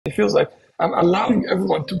It feels like I'm allowing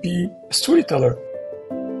everyone to be a storyteller.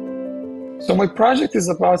 So my project is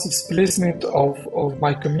about displacement of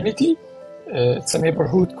my community. It's a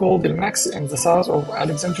neighborhood called El Max in the south of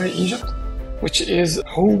Alexandria, Egypt, which is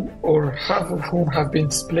whom or half of whom have been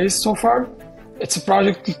displaced so far. It's a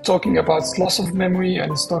project talking about loss of memory,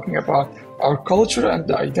 and it's talking about our culture and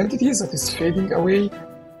the identities that is fading away.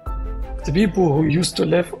 The people who used to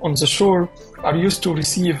live on the shore are used to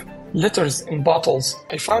receive letters in bottles.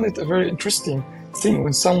 I found it a very interesting thing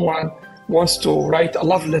when someone wants to write a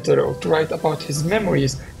love letter or to write about his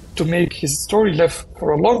memories to make his story live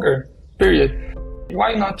for a longer period.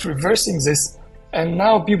 Why not reversing this? And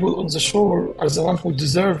now people on the shore are the ones who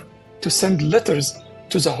deserve to send letters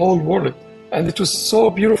to the whole world. And it was so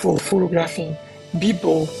beautiful photographing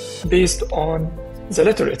people based on the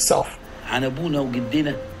letter itself.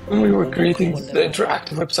 When we were creating the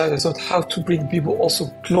interactive website, I thought how to bring people also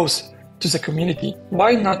close to the community.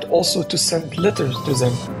 Why not also to send letters to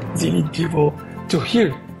them? They need people to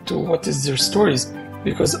hear to what is their stories,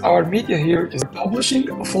 because our media here is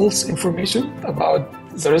publishing false information about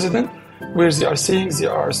the resident, where they are saying they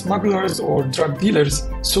are smugglers or drug dealers.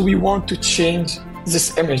 So we want to change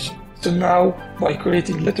this image. So now, by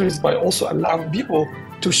creating letters, by also allowing people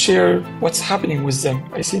to share what's happening with them,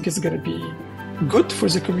 I think it's going to be good for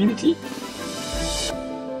the community